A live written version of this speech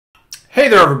Hey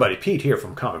there everybody, Pete here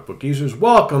from Comic Book Geezers.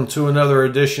 Welcome to another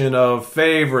edition of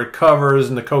Favorite Covers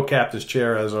in the co-captain's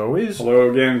chair as always.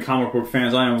 Hello again, comic book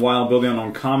fans. I am Wild Bill the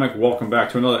Unknown Comic. Welcome back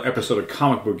to another episode of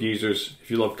Comic Book Geezers. If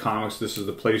you love comics, this is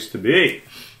the place to be.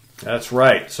 That's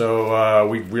right. So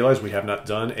we realized we have not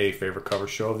done a favorite cover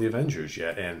show of the Avengers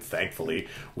yet, and thankfully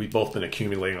we've both been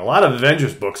accumulating a lot of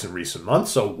Avengers books in recent months,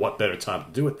 so what better time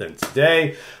to do it than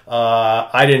today?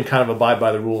 I didn't kind of abide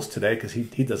by the rules today because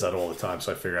he does that all the time,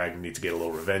 so I figured I need to get a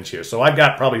little revenge here. So I've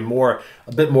got probably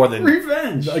a bit more than...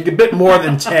 Revenge! A bit more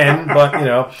than 10, but you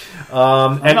know...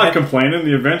 I'm not complaining.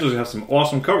 The Avengers have some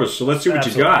awesome covers, so let's see what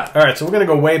you got. All right, so we're going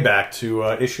to go way back to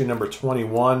issue number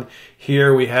 21.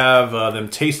 Here we have them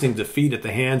tasting defeat at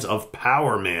the hands of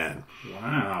Power Man.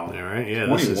 Wow. All right, yeah.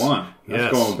 21.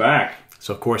 That's going back.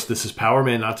 So, of course, this is Power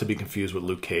Man, not to be confused with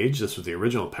Luke Cage. This was the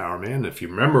original Power Man. If you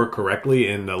remember correctly,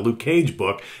 in the Luke Cage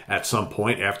book, at some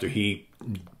point after he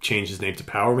changed his name to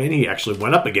Power Man, he actually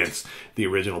went up against the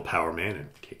original Power Man and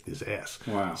kicked his ass.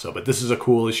 Wow. So, but this is a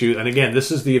cool issue. And again,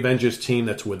 this is the Avengers team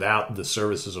that's without the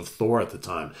services of Thor at the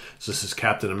time. So this is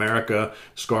Captain America,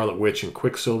 Scarlet Witch, and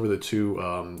Quicksilver, the two,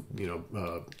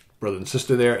 brother and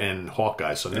sister there, and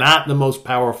Hawkeye. So not the most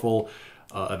powerful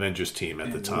Avengers team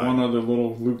at the time. One other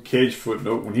little Luke Cage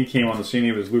footnote. When he came on the scene,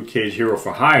 he was Luke Cage, Hero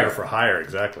for Hire. Hero for Hire,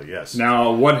 exactly, yes.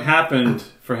 Now, what happened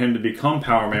for him to become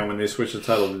Power Man when they switched the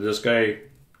title? Did this guy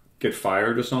get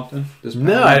fired or something?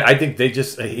 No, I think they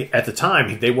just, at the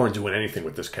time, they weren't doing anything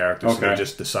with this character, so they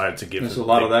just decided to give him... There's a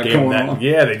lot of that going on.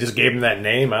 Yeah, they just gave him that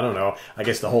name. I don't know. I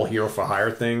guess the whole Hero for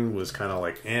Hire thing was kind of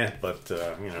like, but,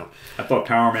 you know. I thought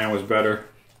Power Man was better.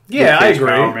 Yeah, I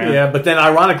agree. Yeah, but then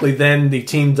ironically, then they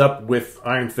teamed up with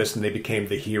Iron Fist and they became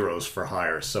the Heroes for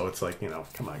Hire. So it's like, you know,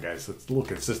 come on, guys, it's a little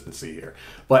consistency here.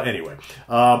 But anyway,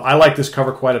 I like this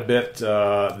cover quite a bit.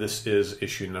 This is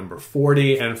issue number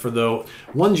 40. And for the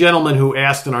one gentleman who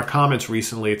asked in our comments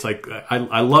recently, it's like,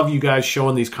 I love you guys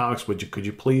showing these comics. Could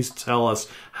you please tell us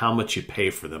how much you pay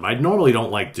for them? I normally don't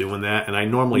like doing that, and I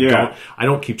normally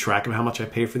don't keep track of how much I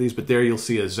pay for these. But there you'll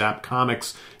see a Zap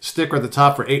Comics sticker at the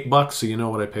top for $8, so you know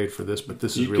what I paid for this. But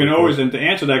this is really cool. And to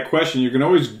answer that question, you can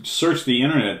always search the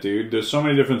internet, dude. There's so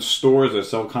many different stores that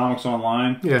sell comics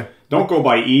online. Yeah. Don't go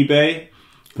by eBay,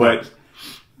 but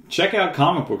check out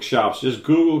comic book shops. Just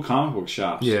Google comic book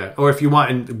shops. Yeah, or if you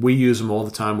want, and we use them all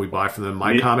the time. We buy from them.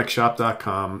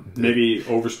 MyComicShop.com. Maybe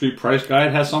Overstreet Price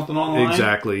Guide has something online.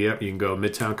 Exactly. Yep. You can go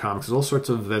Midtown Comics. There's all sorts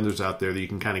of vendors out there that you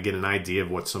can kind of get an idea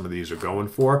of what some of these are going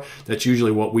for. That's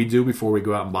usually what we do before we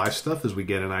go out and buy stuff. Is we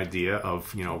get an idea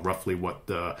of roughly what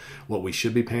we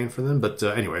should be paying for them. But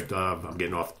anyway, I'm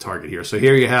getting off the target here. So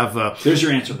here you have there's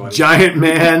your answer, buddy. Giant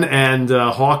Man and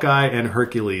Hawkeye and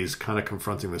Hercules kind of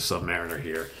confronting the Submariner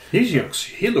here. He looks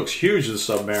huge, the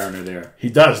Submariner there. He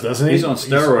does, doesn't he? He's on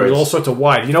steroids. He's all sorts of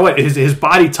wide. You know what? His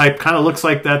body type kind of looks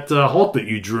like that Hulk that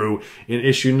you drew in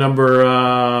issue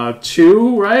number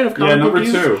 2, right? Of Comic Book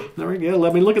Geezers? 2. Yeah,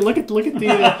 let me look at the look at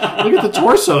the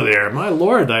torso there. My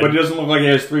lord! But he doesn't look like he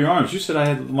has 3 arms. You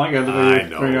said my guy looked like he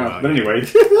had 3 arms. But anyway,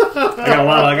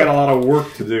 I got a lot of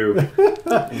work to do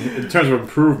in terms of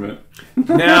improvement.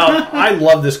 Now, I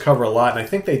love this cover a lot, and I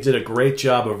think they did a great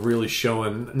job of really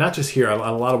showing, not just here,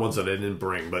 a lot of ones that I didn't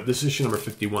bring, but this is issue number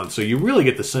 51. So you really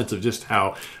get the sense of just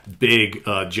how big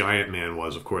Giant Man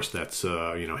was. Of course, that's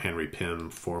Henry Pym,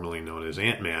 formerly known as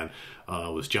Ant-Man,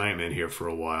 was Giant Man here for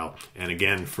a while. And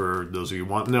again, for those of you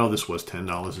who want to know, this was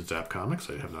 $10 at Zap Comics.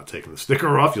 I have not taken the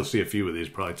sticker off. You'll see a few of these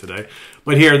probably today.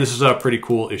 But here, this is a pretty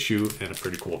cool issue and a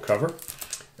pretty cool cover.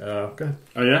 Go ahead.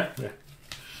 Oh, yeah? Yeah.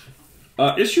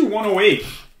 Issue 108,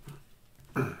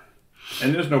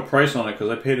 and there's no price on it because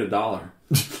I paid $1.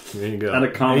 There you go. At a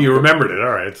comic you remembered it,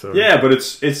 all right. So yeah, but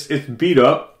it's beat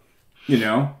up,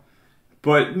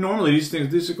 But normally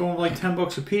these are going like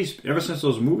 $10 a piece. Ever since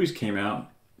those movies came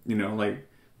out,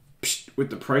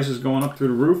 with the prices going up through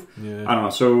the roof. Yeah. I don't know.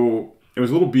 So it was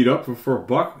a little beat up for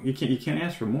 $1. You can't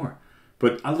ask for more.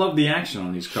 But I love the action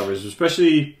on these covers,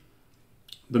 especially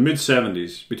the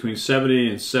mid-70s, between 70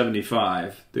 and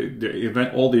 75,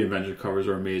 all the Avenger covers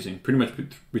are amazing. Pretty much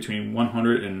between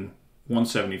 100 and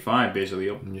 175, basically.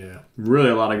 Yeah. Really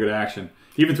a lot of good action.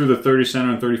 Even through the 30-cent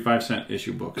and 35-cent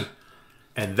issue books.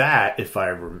 And that, if I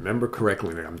remember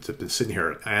correctly, I'm sitting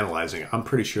here analyzing it, I'm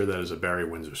pretty sure that is a Barry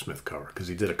Windsor Smith cover, because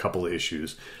he did a couple of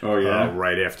issues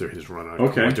right after his run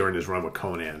during his run with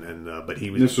Conan. And but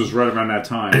this was right around that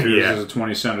time, too. This is a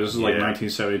 20-center. This is like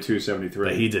 1972, 73.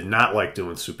 But he did not like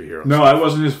doing superheroes. No, that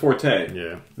wasn't his forte.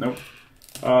 Yeah. Nope.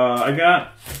 I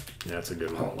got... Yeah, that's a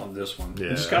good one. I love this one. Yeah, I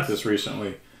just got this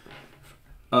recently.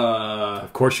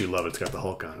 Of course you love it. It's got the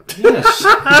Hulk on it. Yes.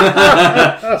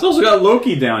 It's also got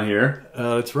Loki down here.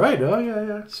 That's right. Oh, yeah,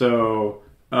 yeah. So,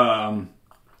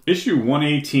 Issue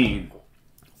 118.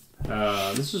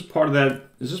 This is part of that.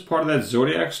 Is this part of that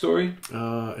Zodiac story?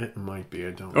 It might be.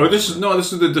 I don't. Oh, this is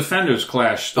the Defenders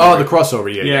Clash story. Oh, the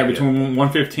crossover. Yeah, between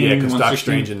 115 and 116. because Doc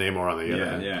Strange and Namor on the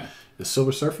yeah. Is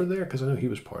Silver Surfer there? Because I know he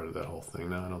was part of that whole thing.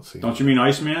 No, I don't see him. Don't you mean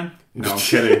Iceman? No, I'm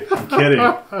kidding. I'm kidding.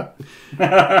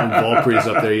 And Valkyrie's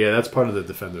up there. Yeah, that's part of the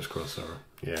Defenders crossover.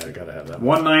 Yeah, I gotta have that.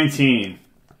 119.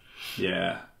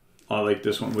 Yeah, I like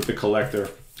this one with the Collector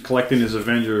collecting his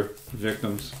Avenger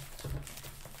victims.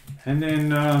 And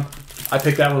then I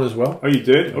picked that one as well. Oh, you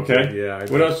did? Okay. Yeah.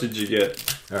 What else did you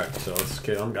get? All right, so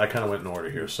I kind of went in order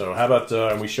here. So how about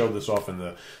and we showed this off in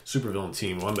the Supervillain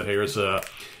Team one, but here's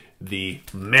the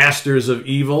Masters of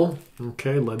Evil.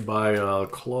 Okay, led by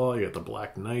Claw. You got the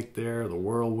Black Knight there, the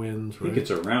Whirlwinds. Right? He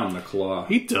gets around the Claw.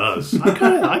 He does.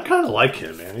 I kind of like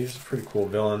him, man. He's a pretty cool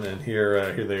villain. And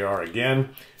here they are again.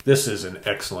 This is an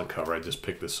excellent cover. I just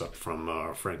picked this up from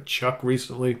our friend Chuck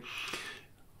recently.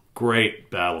 Great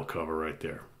battle cover right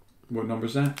there. What number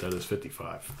is that? That is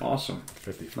 55. Awesome.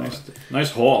 55.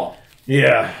 Nice haul.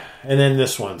 Yeah. And then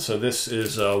this one. So this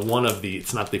is one of the,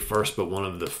 it's not the first, but one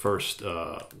of the first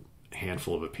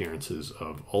handful of appearances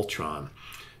of Ultron.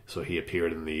 So he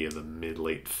appeared in the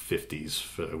mid-late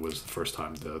 50s. It was the first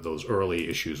time those early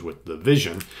issues with the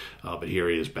Vision. But here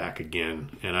he is back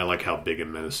again. And I like how big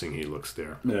and menacing he looks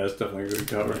there. Yeah, that's definitely a good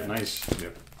cover. Yeah. Nice.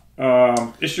 Yep.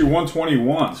 Issue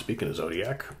 121. Speaking of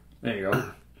Zodiac. There you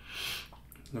go.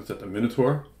 Looks at the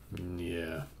Minotaur.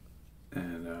 Yeah.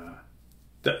 And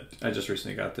I just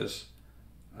recently got this.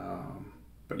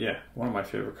 But yeah, one of my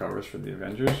favorite covers for the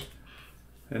Avengers.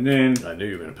 And then I knew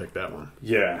you were going to pick that one.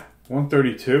 Yeah.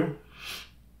 132.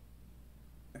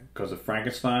 Because of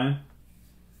Frankenstein.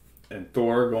 And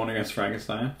Thor going against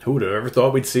Frankenstein. Who would have ever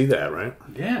thought we'd see that, right?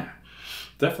 Yeah.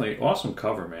 Definitely awesome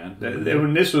cover, man.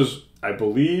 When this was, I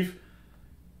believe,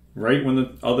 right when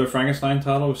the other Frankenstein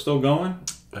title was still going.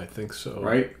 I think so.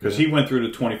 Right? Because he went through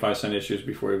the 25-cent issues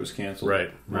before he was canceled.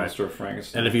 Right. Monster of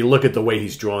Frankenstein. And if you look at the way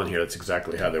he's drawn here, that's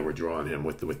exactly how they were drawing him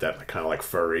with that kind of like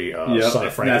furry son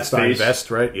of Frankenstein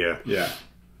vest, right? Yeah. Yeah.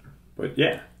 But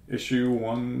yeah, issue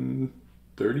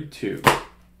 132.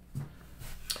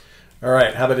 All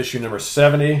right. How about issue number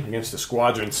 70 against the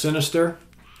Squadron Sinister?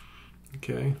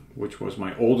 Okay. Which was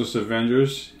my oldest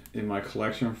Avengers in my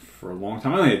collection for a long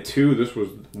time. I only had two. This was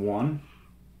one.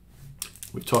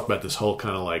 We've talked about this whole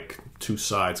kind of like two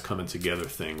sides coming together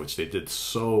thing, which they did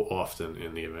so often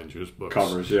in the Avengers books.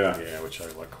 Covers, yeah. Yeah, which I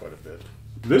like quite a bit.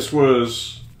 This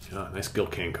was... Yeah, nice Gil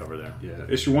Kane cover there. Yeah,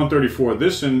 issue 134.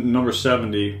 This and number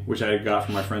 70, which I got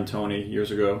from my friend Tony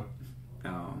years ago.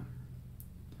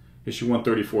 Issue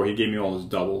 134, he gave me all his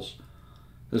doubles.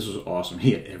 This was awesome.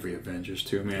 He had every Avengers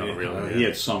too, man. Oh, really? He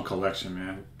had some collection,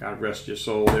 man. God rest your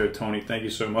soul there, Tony. Thank you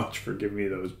so much for giving me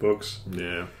those books.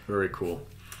 Yeah, very cool.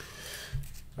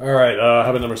 All right, how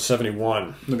about number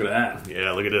 71? Look at that.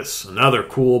 Yeah, look at this. Another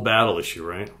cool battle issue,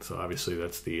 right? So obviously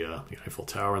that's the Eiffel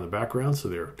Tower in the background. So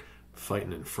they're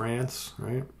fighting in France,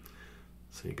 right?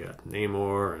 So you got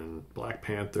Namor and Black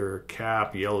Panther,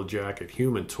 Cap, Yellow Jacket,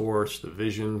 Human Torch, the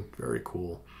Vision. Very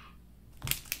cool.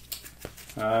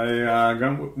 I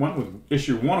went with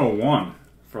issue 101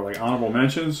 for like honorable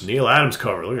mentions. Neil Adams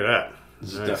cover. Look at that.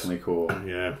 This is definitely cool.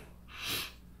 Yeah.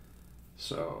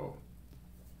 So...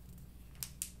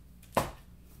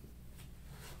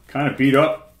 kind of beat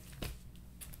up,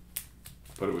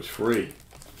 but it was free.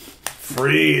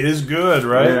 Free is good,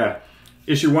 right? Yeah.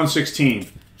 Issue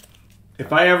 116.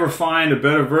 If I ever find a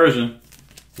better version...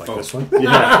 Like this one?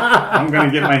 Yeah. I'm going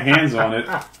to get my hands on it.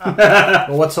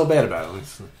 Well, what's so bad about it?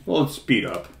 Well, it's beat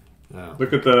up. Oh.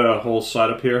 Look at the whole side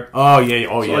up here. Oh, yeah.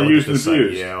 Oh, yeah. I used and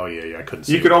abused. Yeah, oh, yeah. I couldn't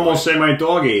see you could almost say my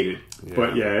dog ate it. Yeah.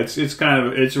 But yeah, it's kind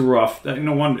of... it's rough.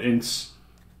 No one... it's...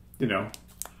 you know...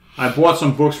 I bought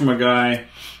some books from a guy...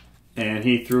 and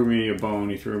he threw me a bone.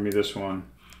 He threw me this one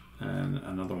and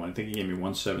another one. I think he gave me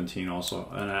 117 also.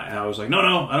 And I was like, no,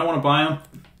 I don't want to buy them.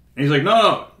 And he's like,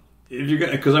 no. If you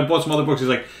because I bought some other books. He's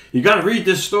like, you got to read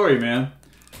this story, man.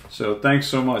 So thanks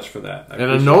so much for that. And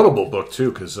a notable book too,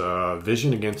 because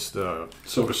Vision against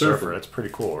Silver Surfer. That's pretty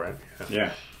cool, right?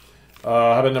 Yeah.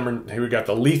 How about here we got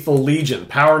the Lethal Legion,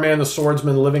 Power Man, the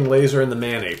Swordsman, Living Laser, and the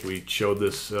Man-Ape. We showed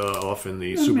this off in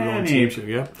the Supervillain Team show.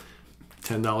 Yep.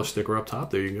 $10 sticker up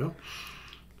top. There you go.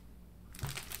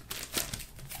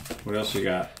 What else you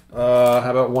got?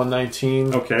 How about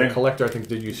 119? Okay. The Collector, I think,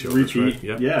 did you show repeat? This, right?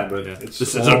 Yep. Yeah, but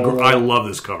it's I love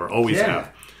this cover. Always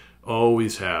have.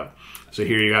 Always have. So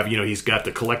here you have, he's got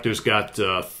the Collector's got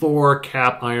Thor,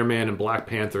 Cap, Iron Man, and Black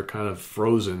Panther kind of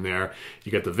frozen there.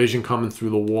 You got the Vision coming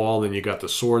through the wall, then you got the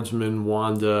Swordsman,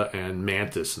 Wanda, and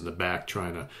Mantis in the back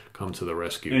trying to come to the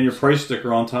rescue. And your price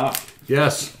sticker on top.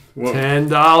 Yes.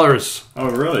 $10. Oh,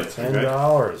 really?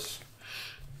 $10.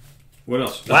 What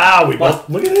else? Wow, we both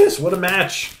look at this. What a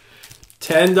match.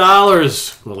 $10.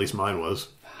 Well, at least mine was.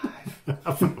 They'll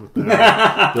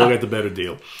get the better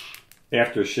deal.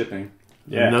 After shipping.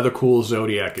 Yeah. Another cool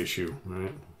Zodiac issue,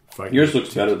 right? Yours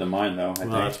looks better than mine, though. I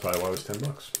think. That's probably why it was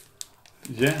 $10.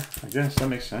 Yeah, I guess that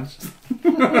makes sense.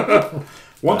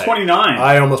 $129.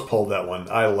 I almost pulled that one.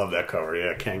 I love that cover.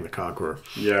 Yeah, Kang the Conqueror.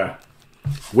 Yeah.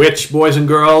 Which, boys and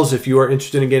girls, if you are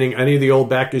interested in getting any of the old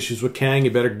back issues with Kang, you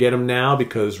better get him now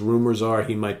because rumors are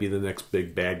he might be the next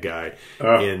big bad guy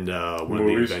in one of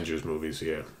the Avengers movies.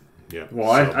 Yeah. Yeah.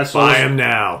 Well, so I saw buy him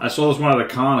now. I saw this one at a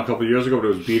con a couple of years ago, but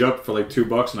it was beat up for like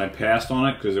 $2, and I passed on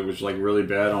it because it was like really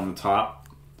bad on the top.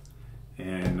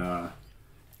 And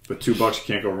but $2 you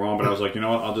can't go wrong. But I was like, you know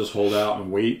what? I'll just hold out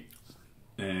and wait.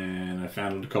 And I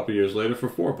found it a couple of years later for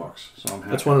 $4. So I'm happy.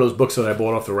 That's one of those books that I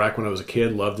bought off the rack when I was a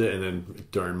kid. Loved it, and then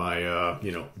during my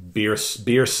beer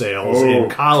sales in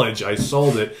college, I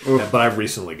sold it. But I've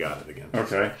recently got it again.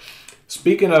 Okay.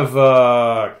 Speaking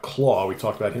of Claw, we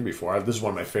talked about him before. This is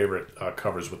one of my favorite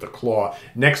covers with the Claw,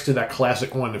 next to that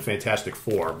classic one in Fantastic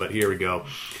Four. But here we go.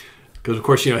 Because, of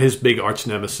course, his big arch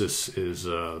nemesis is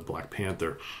Black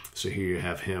Panther. So here you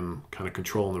have him kind of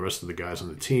controlling the rest of the guys on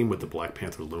the team with the Black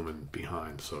Panther looming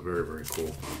behind. So very, very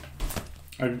cool.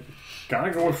 I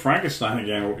gotta go with Frankenstein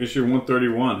again. Issue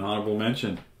 131, honorable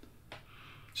mention.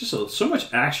 Just so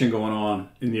much action going on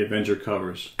in the Avenger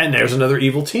covers. And there's another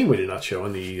evil team we did not show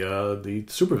in the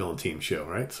supervillain team show,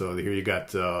 right? So here you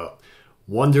got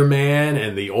Wonder Man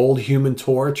and the old Human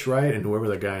Torch, right? And whoever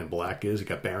that guy in black is. You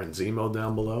got Baron Zemo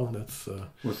down below. That's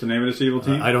what's the name of this evil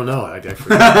team? I don't know. I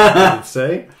forgot what did it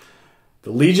say. The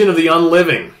Legion of the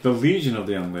Unliving. The Legion of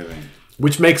the Unliving.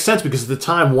 Which makes sense because at the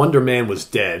time Wonder Man was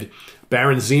dead.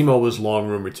 Baron Zemo was long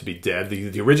rumored to be dead.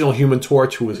 The original Human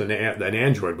Torch, who was an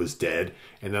android, was dead.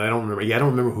 And then I don't remember. Yeah, I don't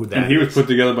remember who that is. And he was put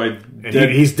together by dead.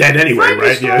 He's dead anyway,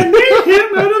 right? Yeah. Made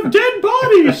him out of dead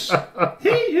bodies. He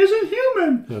isn't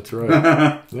human. That's right.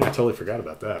 Yeah, I totally forgot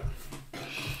about that.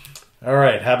 All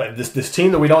right, how about this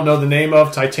team that we don't know the name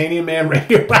of? Titanium Man,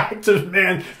 Radioactive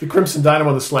Man, the Crimson Dynamo,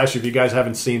 and the Slasher. If you guys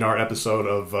haven't seen our episode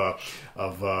of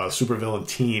supervillain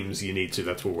teams, you need to.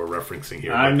 That's what we're referencing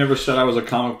here. I've never said I was a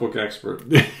comic book expert.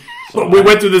 But we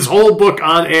went through this whole book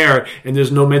on air, and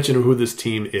there's no mention of who this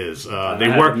team is. They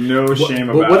have no shame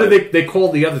about it. What did they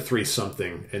called the other three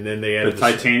something? And then they added the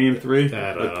Titanium Three,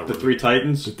 the Three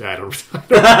Titans.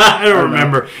 I don't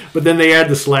remember. But then they add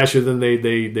the Slasher. Then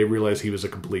they realized he was a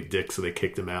complete dick, so they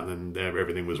kicked him out, and then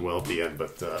everything was well at the end.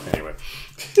 But anyway,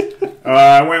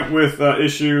 I went with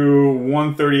issue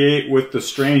 138 with the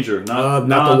Stranger, not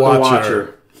the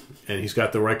Watcher. And he's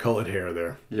got the right colored hair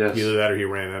there. Yes. Either that or he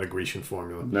ran out of Grecian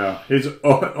formula. No. It's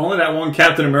only that one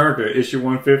Captain America, issue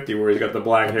 150, where he's got the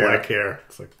black hair. Black hair.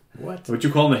 It's like, what? What you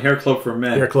call the Hair Club for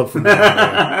Men. Hair Club for Men.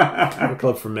 Hair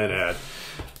Club for Men ad.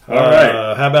 All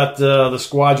right. How about the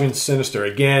Squadron Sinister?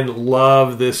 Again,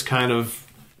 love this kind of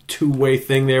two-way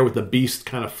thing there with the Beast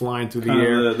kind of flying through the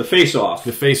air. The face-off.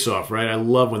 The face-off, right? I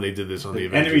love when they did this on the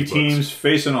Avengers enemy books. teams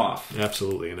facing off.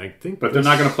 Absolutely. And I think But they're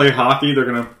not going to play hockey. They're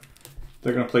going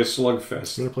to play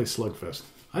Slugfest. They're going to play Slugfest.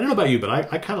 I don't know about you, but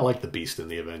I kind of like the Beast in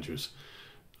the Avengers.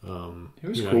 It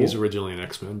was cool. He's originally an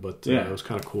X-Men, but it was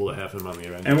kind of cool to have him on the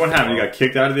Avengers. And what happened? He got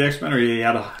kicked out of the X-Men, or he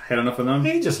had enough of them?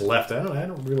 He just left. I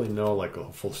don't really know like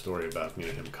a full story about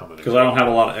him coming. Because I don't have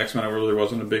a lot of X-Men. I really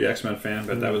wasn't a big X-Men fan,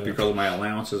 but that was because of my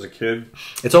allowance as a kid.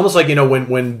 It's almost like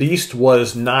when Beast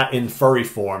was not in furry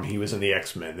form, he was in the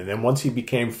X-Men, and then once he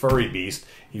became furry Beast,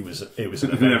 it was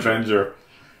an Avenger.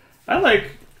 I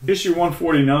like issue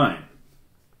 149.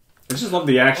 I just love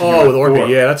the action. Oh, with Orca.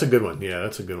 Yeah, that's a good one. Yeah,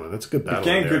 that's a good one. That's a good battle.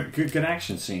 Again, good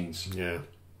action scenes. Yeah.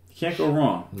 You can't go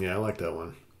wrong. Yeah, I like that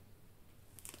one.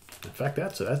 In fact,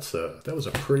 that was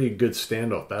a pretty good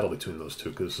standoff battle between those two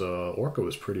because Orca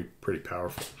was pretty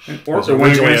powerful. And Orca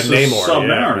went against Namor.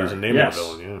 Yeah, he was a Namor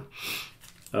villain,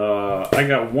 yeah. I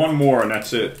got one more, and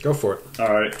that's it. Go for it.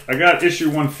 All right. I got issue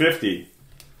 150.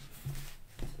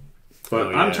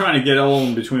 But I'm trying to get all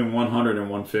in between 100 and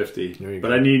 150.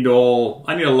 But I need a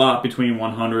lot between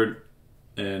 100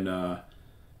 and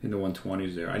in the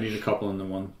 120s there. I need a couple in the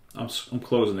one. I'm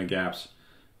closing the gaps.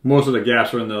 Most of the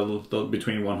gaps are in the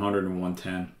between 100 and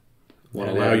 110.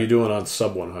 And how are you doing on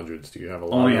sub 100s? Do you have a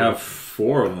lot? Only have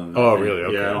 4 of them. Oh, really?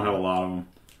 Okay. Yeah, I don't have a lot of them.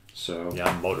 So yeah,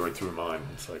 I'm motoring through mine.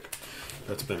 It's like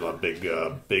that's been a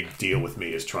big deal with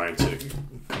me is trying to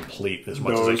complete as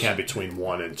much as I can between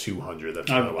 1 and 200. That's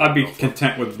I'd be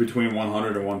content with between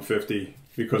 100 and 150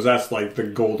 because that's like the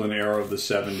golden era of the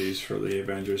 70s for the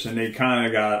Avengers, and they kind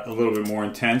of got a little bit more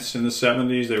intense in the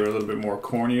 70s. They were a little bit more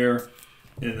cornier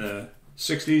in the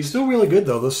 60s. Still really good,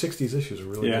 though. Those 60s issues are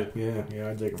really good. Yeah,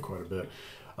 I dig them quite a bit.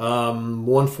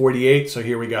 148, so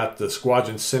here we got the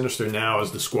Squadron Sinister now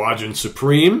as the Squadron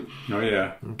Supreme. Oh,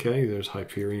 yeah. Okay, there's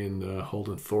Hyperion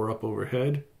holding Thor up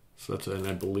overhead. So that's, and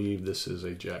I believe this is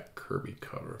a Jack Kirby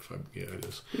cover. Yeah, it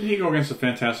is. Didn't he go against the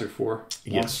Fantastic Four?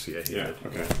 Yes, yeah, he did.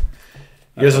 Okay.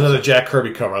 Here's another Jack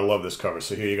Kirby cover. I love this cover.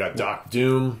 So here you got Doc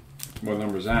Doom. What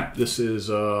number is that? This is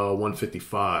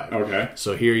 155. Okay.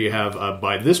 So here you have,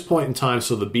 by this point in time,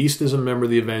 so the Beast is a member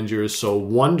of the Avengers, so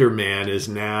Wonder Man is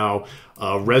now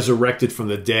resurrected from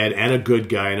the dead and a good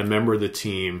guy and a member of the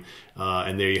team.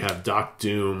 And there you have Doc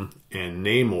Doom and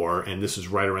Namor, and this is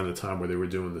right around the time where they were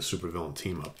doing the supervillain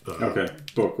team-up.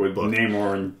 Book with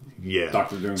Namor and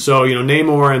Dr. Doom. So,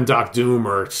 Namor and Doc Doom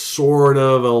are sort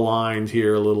of aligned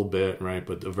here a little bit, right?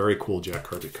 But a very cool Jack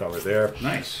Kirby cover there.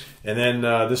 Nice. And then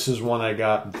this is one I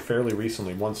got fairly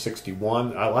recently,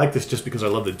 161. I like this just because I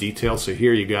love the details. So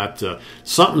here you got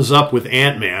something's up with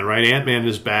Ant-Man, right? Ant-Man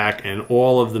is back, and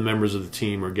all of the members of the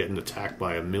team are getting attacked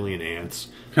by a million ants.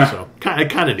 So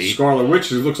kind of neat. Scarlet Witch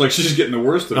looks like she's getting the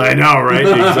worst of it. I know, right?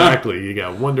 Exactly. You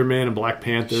got Wonder Man and Black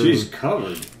Panther. She's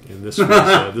covered. And this was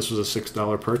a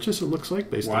 $6 purchase. It looks like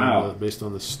based on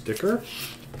the sticker.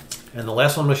 And the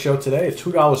last one I'm going to show today, a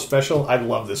 $2 special. I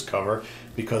love this cover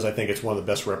because I think it's one of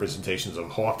the best representations of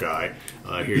Hawkeye.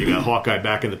 Here you got Hawkeye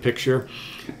back in the picture,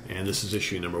 and this is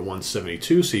issue number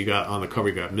 172. So you got on the cover,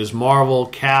 you got Ms. Marvel,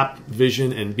 Cap,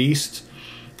 Vision, and Beast.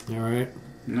 All right.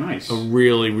 Nice. A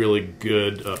really, really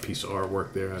good piece of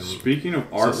artwork there. Speaking of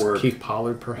artwork, Keith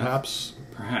Pollard, perhaps.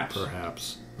 Perhaps.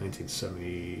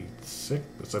 1976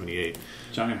 or 78.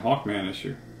 Giant Hawkman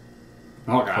issue.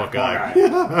 Hawkeye.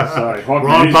 Sorry, Hawkman.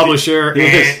 Wrong publisher.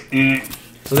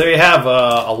 So there you have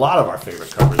a lot of our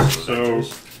favorite covers. So,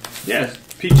 yes,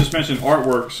 Pete just mentioned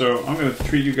artwork, so I'm going to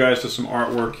treat you guys to some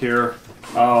artwork here.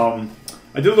 I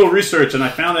did a little research, and I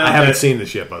found out I haven't seen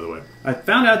this yet, by the way. I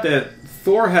found out that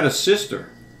Thor had a sister,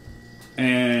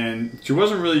 and she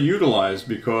wasn't really utilized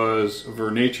because of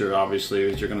her nature,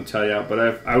 obviously, as you're going to tell you.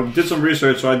 But I did some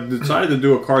research, so I decided to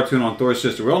do a cartoon on Thor's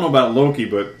sister. We all know about Loki,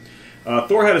 but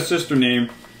Thor had a sister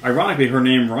named, ironically, her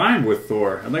name rhymed with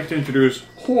Thor. I'd like to introduce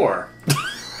Whore.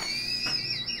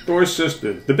 Thor's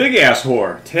sister. The big-ass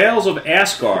whore. Tales of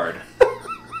Asgard.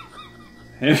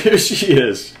 And here she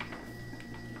is.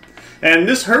 And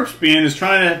this Herpspian is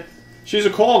trying to... She's a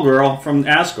call girl from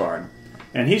Asgard.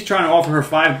 And he's trying to offer her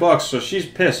 $5, so she's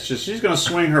pissed. She's going to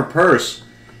swing her purse,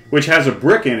 which has a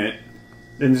brick in it.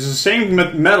 And it's the same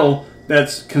metal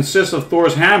that consists of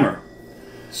Thor's hammer.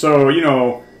 So,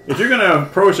 if you're going to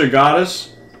approach a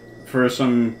goddess for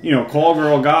some, call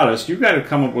girl goddess, you've got to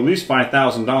come up with at least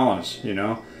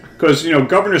 $5,000, Because,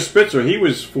 Governor Spitzer, he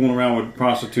was fooling around with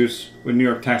prostitutes with New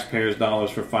York taxpayers'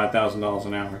 dollars for $5,000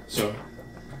 an hour. So,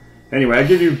 anyway, I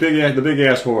give you the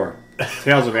big-ass whore.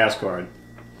 Tales of Asgard.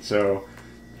 So,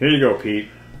 here you go, Pete.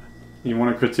 You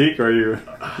want to critique, or you...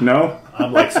 No?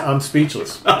 I'm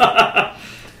speechless.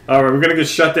 All right, we're gonna get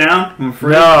shut down. I'm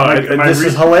afraid. No, this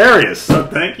is hilarious. Oh,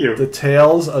 thank you. The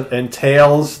tails and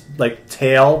tails like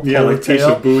tail. Yeah, like piece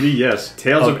of booty. Yes,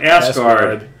 Tales of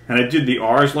Asgard. And I did the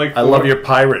R's like. I love your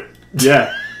pirate.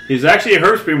 Yeah, he's actually a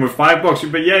Herpspian with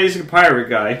 $5, but yeah, he's a pirate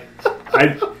guy.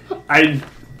 I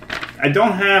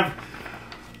don't have.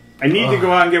 I need to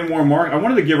go out and get more mark. I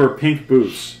wanted to give her pink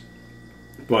boots,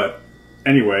 but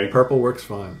anyway, purple works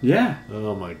fine. Yeah.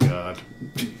 Oh my god.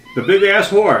 The big ass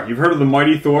whore. You've heard of the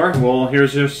mighty Thor? Well,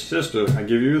 here's your sister. I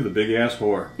give you the big ass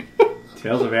whore.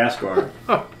 Tales of Asgard.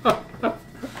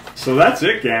 So that's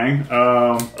it, gang.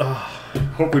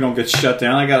 Hope we don't get shut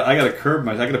down. I got to curb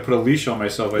myself. I got to put a leash on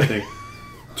myself, I think.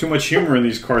 Too much humor in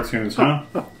these cartoons, huh?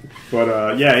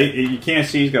 But yeah, you can't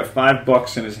see he's got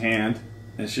 $5 in his hand,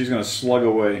 and she's gonna slug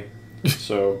away.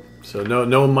 So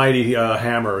no mighty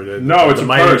hammer. No, it's a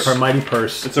purse. Mighty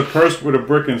purse. It's a purse with a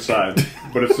brick inside,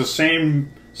 but it's the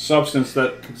same substance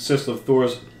that consists of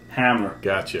Thor's hammer.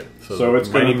 Gotcha. So it's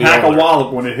going to pack a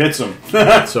wallop when it hits him.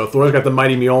 So Thor's got the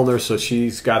mighty Mjolnir, so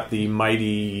she's got the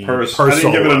mighty purse. I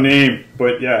didn't give it a name,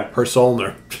 but yeah.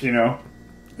 Persolner.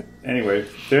 Anyway,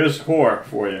 there's whore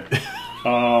for you.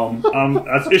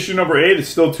 That's issue number 8. It's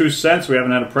still 2 cents. We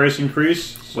haven't had a price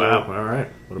increase. So, wow. All right.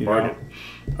 What a bargain.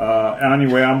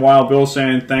 Anyway, I'm Wild Bill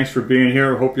saying thanks for being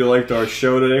here. Hope you liked our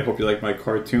show today. Hope you liked my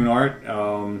cartoon art.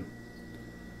 I'm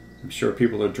sure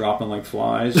people are dropping like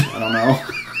flies. I don't know.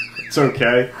 It's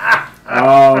okay.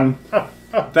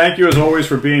 Thank you as always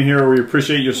for being here. We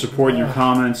appreciate your support and your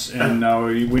comments. And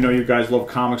we know you guys love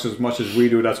comics as much as we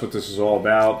do. That's what this is all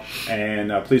about.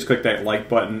 And please click that like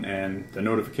button and the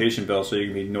notification bell so you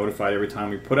can be notified every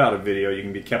time we put out a video. You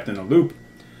can be kept in the loop.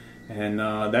 And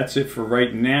that's it for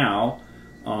right now.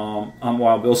 I'm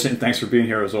Wild Bill saying thanks for being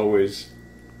here as always.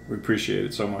 We appreciate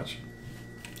it so much.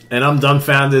 And I'm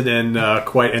dumbfounded and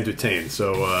quite entertained.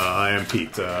 So I am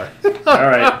Pete. All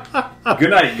right. Good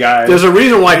night, guys. There's a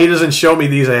reason why he doesn't show me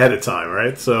these ahead of time,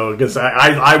 right? So because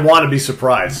I want to be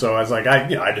surprised. So I was like, I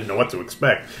didn't know what to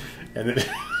expect. And it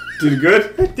did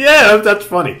good? Yeah, that's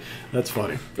funny. That's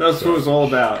funny. That's what it's all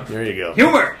about. There you go.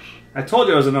 Humor. I told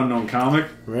you I was an unknown comic.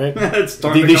 Right.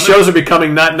 These shows are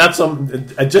becoming not some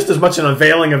just as much an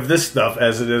unveiling of this stuff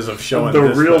as it is of showing the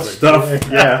this real stuff.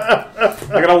 Yeah.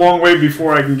 I got a long way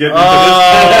before I can get into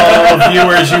this.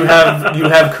 Viewers, you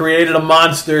have created a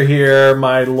monster here,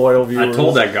 my loyal viewers. I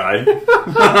told that guy.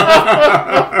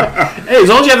 Hey, as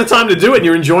long as you have the time to do it and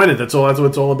you're enjoying it, that's what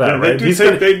it's all about, right? He's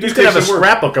gonna have a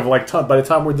scrapbook of like by the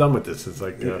time we're done with this. It's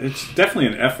like it's definitely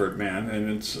an effort, man, and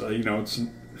it's it's.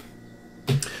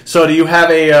 So do you have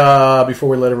a before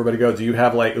we let everybody go? Do you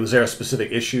have was there a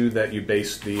specific issue that you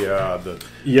based the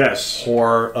yes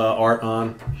horror art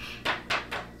on?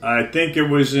 I think it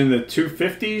was in the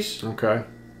 250s. Okay.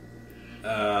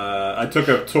 I took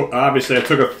a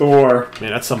Thor.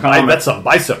 Man, that's some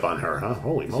bicep on her, huh?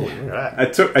 Holy moly! Look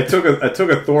at that. I took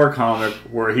a Thor comic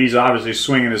where he's obviously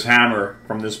swinging his hammer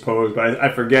from this pose, but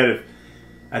I forget if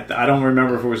I don't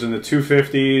remember if it was in the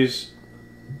 250s.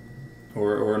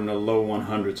 Or in the low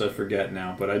 100s, I forget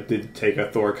now. But I did take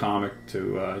a Thor comic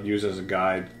to use as a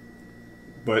guide.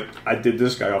 But I did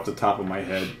this guy off the top of my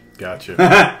head. Gotcha.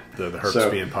 the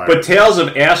Herpes pirate. But Tales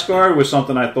of Asgard was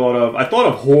something I thought of. I thought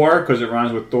of Hor because it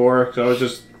rhymes with Thor. So I was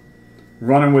just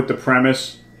running with the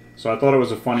premise. So I thought it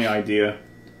was a funny idea.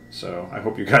 So I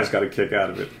hope you guys got a kick out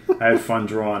of it. I had fun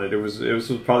drawing it. It was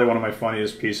probably one of my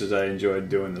funniest pieces. I enjoyed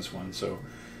doing this one. So,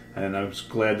 and I was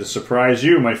glad to surprise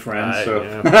you, my friend.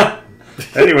 Yeah.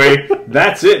 Anyway,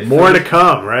 that's it. More to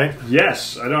come, right?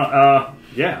 Yes. I don't.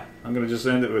 Yeah. I'm gonna just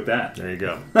end it with that. There you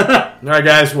go. All right,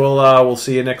 guys. We'll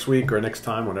see you next week or next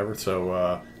time, whatever.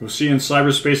 So we'll see you in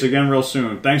cyberspace again real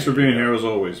soon. Thanks for being here as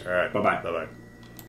always. All right. Bye bye. Bye bye.